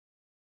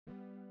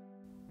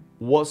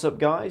What's up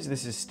guys,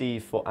 this is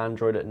Steve for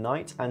Android at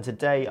Night, and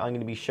today I'm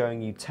going to be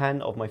showing you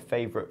 10 of my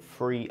favourite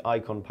free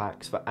icon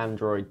packs for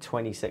Android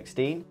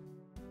 2016.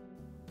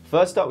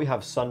 First up we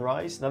have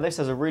Sunrise. Now this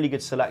has a really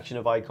good selection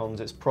of icons.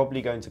 It's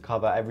probably going to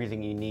cover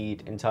everything you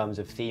need in terms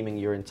of theming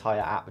your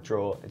entire app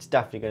drawer. It's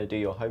definitely going to do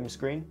your home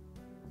screen.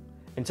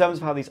 In terms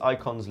of how these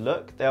icons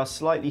look, they are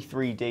slightly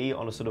 3D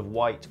on a sort of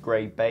white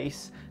grey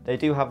base. They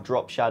do have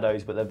drop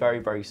shadows, but they're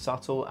very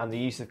subtle, and the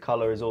use of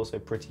colour is also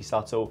pretty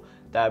subtle.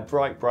 They're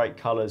bright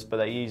colours, but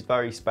they're used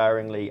very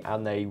sparingly,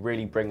 and they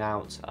really bring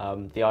out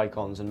the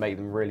icons and make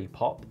them really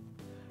pop.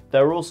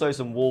 There are also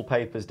some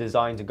wallpapers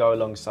designed to go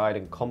alongside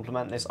and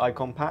complement this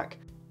icon pack.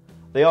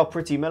 They are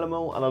pretty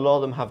minimal, and a lot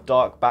of them have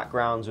dark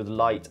backgrounds with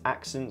light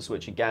accents,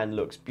 which again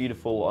looks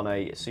beautiful on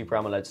a Super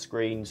AMOLED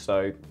screen,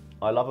 so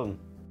I love them.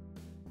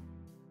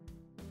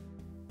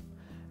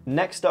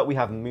 Next up we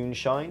have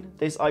Moonshine.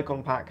 This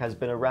icon pack has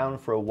been around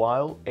for a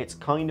while. It's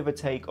kind of a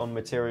take on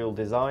material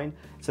design.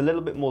 It's a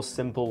little bit more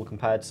simple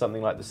compared to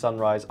something like the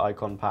Sunrise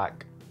icon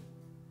pack.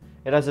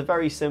 It has a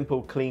very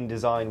simple, clean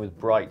design with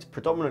bright,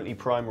 predominantly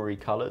primary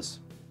colours.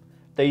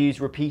 They use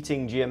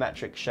repeating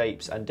geometric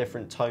shapes and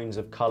different tones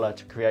of colour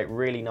to create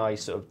really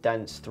nice sort of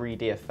dense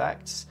 3D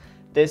effects.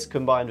 This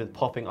combined with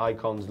popping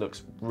icons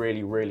looks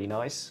really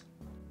nice.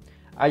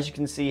 As you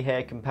can see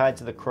here, compared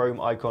to the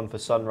Chrome icon for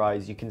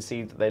Sunrise, you can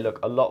see that they look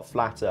a lot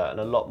flatter and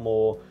a lot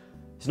more,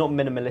 it's not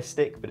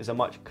minimalistic, but it's a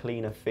much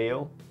cleaner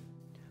feel.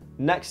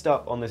 Next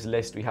up on this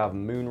list we have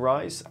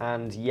Moonrise,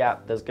 and yeah,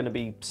 there's going to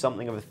be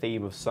something of a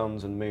theme of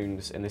suns and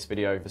moons in this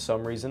video for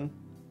some reason.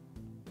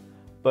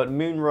 But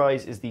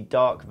Moonrise is the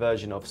dark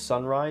version of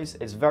Sunrise.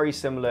 It's very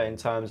similar in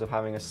terms of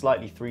having a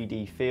slightly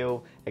 3D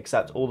feel,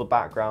 except all the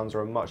backgrounds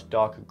are a much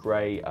darker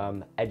grey,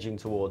 edging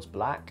towards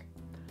black.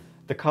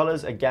 The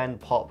colours again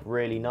pop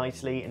really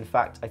nicely. In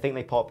fact, I think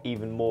they pop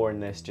even more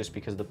in this just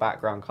because the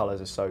background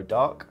colours are so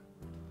dark.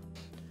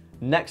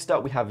 Next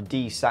up we have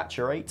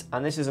Desaturate,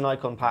 and this is an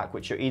icon pack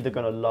which you're either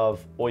going to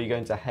love or you're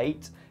going to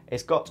hate.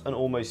 It's got an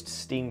almost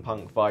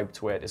steampunk vibe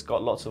to it. It's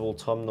got lots of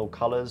autumnal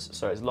colours,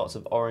 so it's lots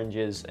of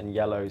oranges and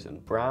yellows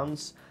and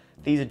browns.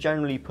 These are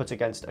generally put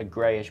against a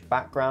greyish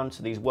background,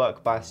 so these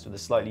work best with a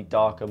slightly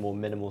darker, more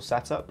minimal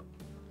setup.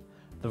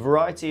 The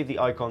variety of the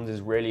icons is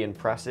really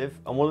impressive,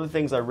 and one of the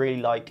things I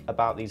really like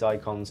about these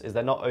icons is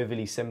they're not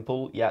overly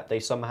simple, yet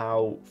they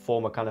somehow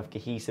form a kind of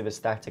cohesive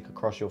aesthetic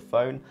across your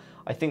phone.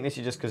 I think this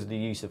is just because of the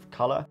use of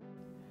colour,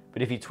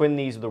 but if you twin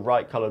these with the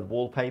right coloured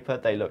wallpaper,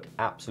 they look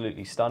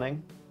absolutely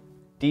stunning.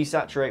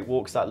 Desaturate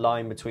walks that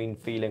line between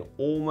feeling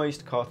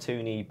almost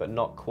cartoony but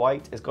not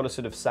quite. It's got a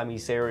sort of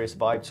semi-serious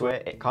vibe to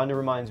it. It kind of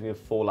reminds me of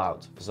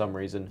Fallout for some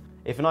reason.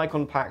 If an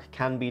icon pack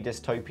can be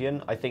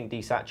dystopian, I think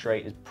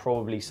Desaturate is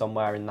probably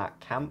somewhere in that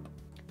camp.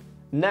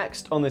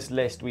 Next on this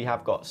list we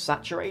have got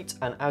Saturate,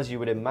 and as you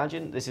would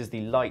imagine, this is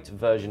the light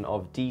version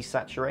of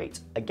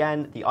Desaturate.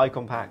 Again, the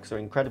icon packs are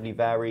incredibly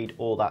varied,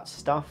 all that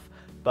stuff,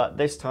 but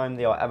this time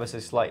they are ever so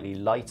slightly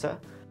lighter.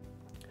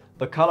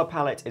 The colour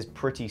palette is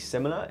pretty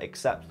similar,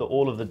 except that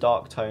all of the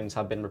dark tones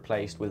have been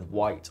replaced with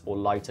white or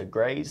lighter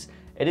greys.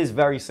 It is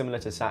very similar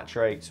to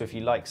Saturate, so if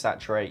you like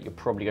Saturate, you're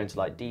probably going to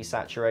like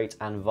Desaturate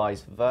and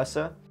vice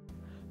versa.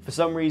 For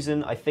some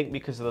reason, I think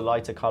because of the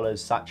lighter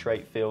colours,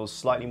 Saturate feels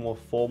slightly more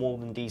formal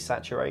than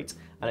Desaturate,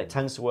 and it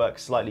tends to work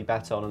slightly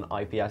better on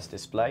an IPS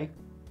display.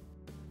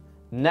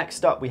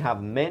 Next up we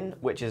have Min,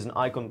 which is an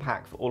icon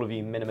pack for all of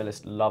you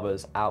minimalist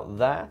lovers out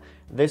there.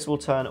 This will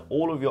turn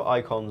all of your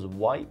icons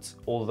white,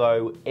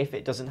 although if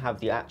it doesn't have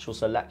the actual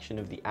selection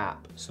of the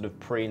app sort of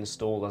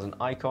pre-installed as an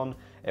icon,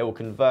 it will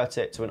convert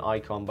it to an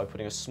icon by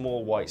putting a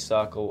small white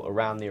circle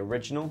around the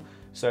original.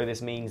 So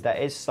this means there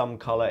is some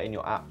colour in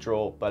your app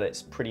drawer, but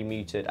it's pretty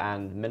muted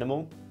and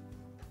minimal.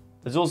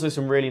 There's also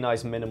some really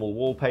nice minimal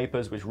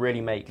wallpapers which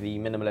really make the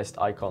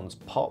minimalist icons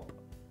pop.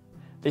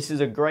 This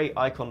is a great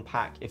icon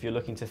pack if you're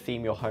looking to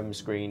theme your home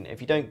screen. If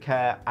you don't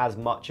care as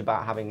much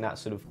about having that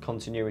sort of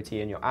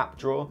continuity in your app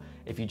drawer,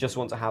 if you just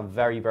want to have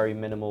very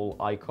minimal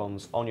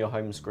icons on your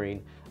home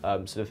screen,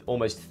 sort of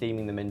almost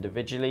theming them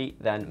individually,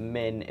 then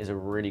Min is a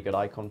really good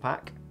icon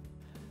pack.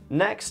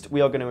 Next,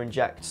 we are going to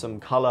inject some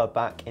color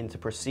back into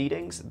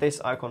Proceedings.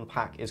 This icon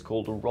pack is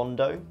called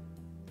Rondo.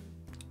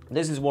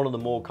 This is one of the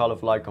more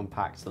colorful icon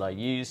packs that I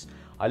use.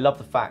 I love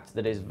the fact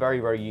that it is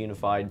very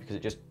unified because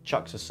it just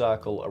chucks a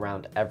circle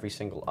around every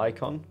single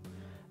icon.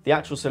 The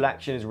actual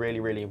selection is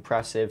really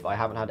impressive. I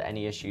haven't had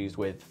any issues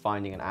with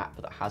finding an app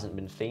that hasn't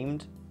been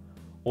themed.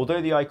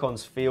 Although the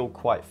icons feel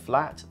quite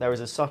flat, there is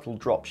a subtle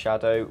drop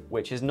shadow,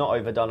 which is not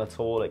overdone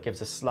at all. It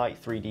gives a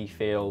slight 3D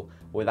feel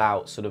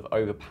without sort of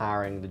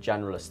overpowering the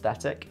general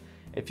aesthetic.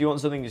 If you want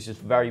something that's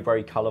just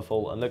very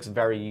colourful and looks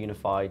very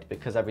unified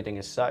because everything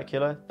is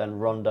circular, then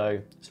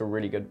Rondo is a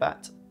really good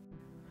bet.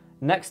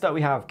 Next up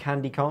we have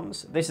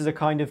CandyCons. This is a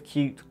kind of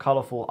cute,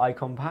 colourful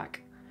icon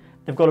pack.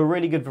 They've got a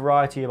really good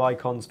variety of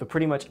icons for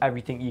pretty much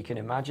everything you can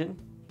imagine.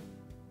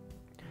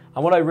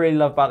 And what I really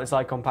love about this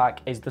icon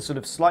pack is the sort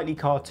of slightly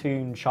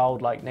cartoon,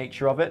 childlike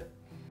nature of it.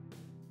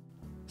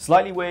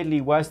 Slightly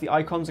weirdly, whereas the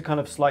icons are kind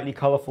of slightly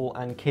colourful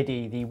and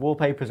kiddie, the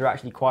wallpapers are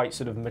actually quite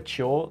sort of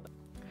mature.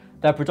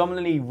 They're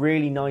predominantly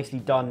really nicely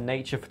done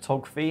nature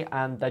photography,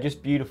 and they're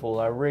just beautiful.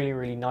 They're a really,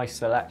 really nice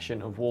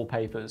selection of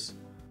wallpapers.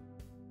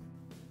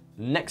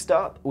 Next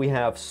up, we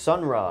have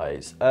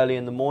sunrise. Early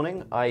in the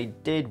morning, I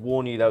did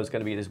warn you there was going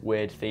to be this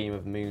weird theme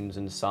of moons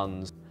and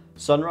suns.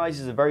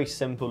 Sunrise is a very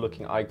simple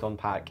looking icon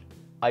pack.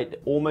 I'd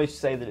almost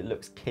say that it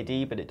looks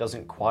kiddie, but it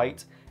doesn't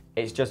quite.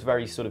 It's just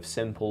very sort of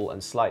simple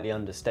and slightly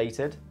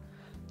understated.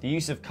 The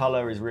use of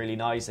color is really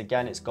nice.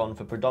 Again, it's gone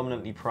for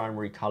predominantly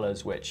primary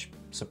colors, which,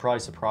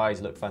 surprise,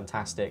 surprise, look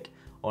fantastic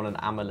on an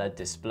AMOLED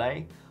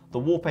display. The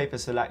wallpaper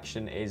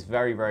selection is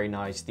very, very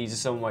nice. These are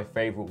some of my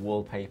favorite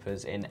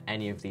wallpapers in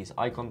any of these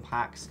icon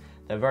packs.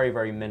 They're very,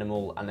 very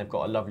minimal, and they've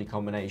got a lovely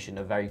combination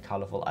of very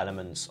colorful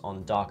elements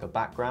on darker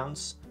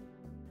backgrounds.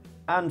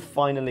 And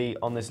finally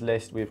on this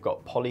list, we've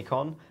got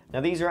POLYCON.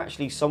 Now these are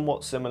actually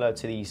somewhat similar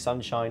to the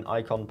Sunshine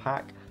icon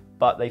pack,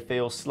 but they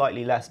feel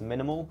slightly less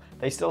minimal.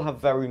 They still have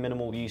very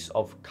minimal use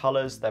of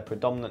colors. They're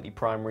predominantly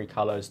primary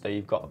colors, though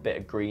you've got a bit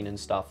of green and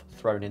stuff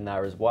thrown in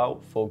there as well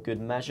for good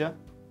measure.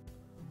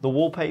 The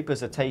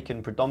wallpapers are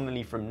taken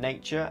predominantly from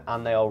nature,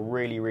 and they are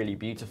really, really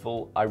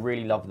beautiful. I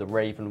really love the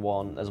Raven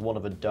one. There's one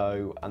of a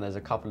doe, and there's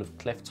a couple of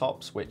cliff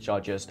tops, which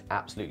are just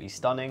absolutely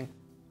stunning.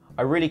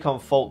 I really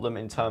can't fault them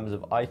in terms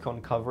of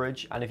icon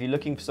coverage, and if you're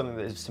looking for something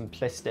that is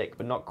simplistic,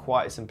 but not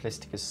quite as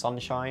simplistic as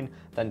Sunshine,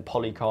 then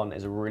POLYCON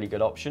is a really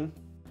good option.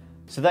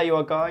 So there you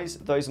are, guys.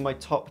 Those are my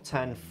top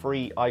 10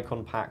 free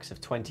icon packs of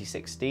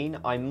 2016.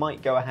 I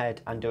might go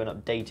ahead and do an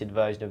updated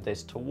version of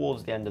this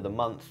towards the end of the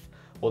month,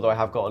 although I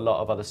have got a lot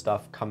of other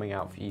stuff coming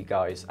out for you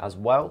guys as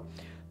well.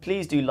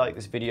 Please do like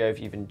this video if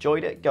you've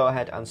enjoyed it. Go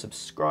ahead and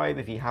subscribe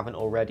if you haven't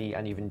already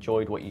and you've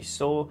enjoyed what you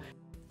saw.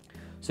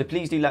 So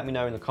please do let me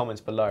know in the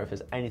comments below if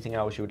there's anything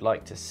else you would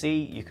like to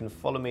see. You can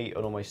follow me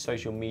on all my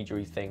social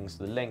media things,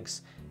 the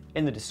links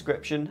in the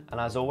description. And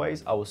as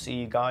always, I will see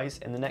you guys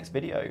in the next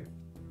video.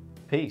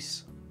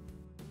 Peace.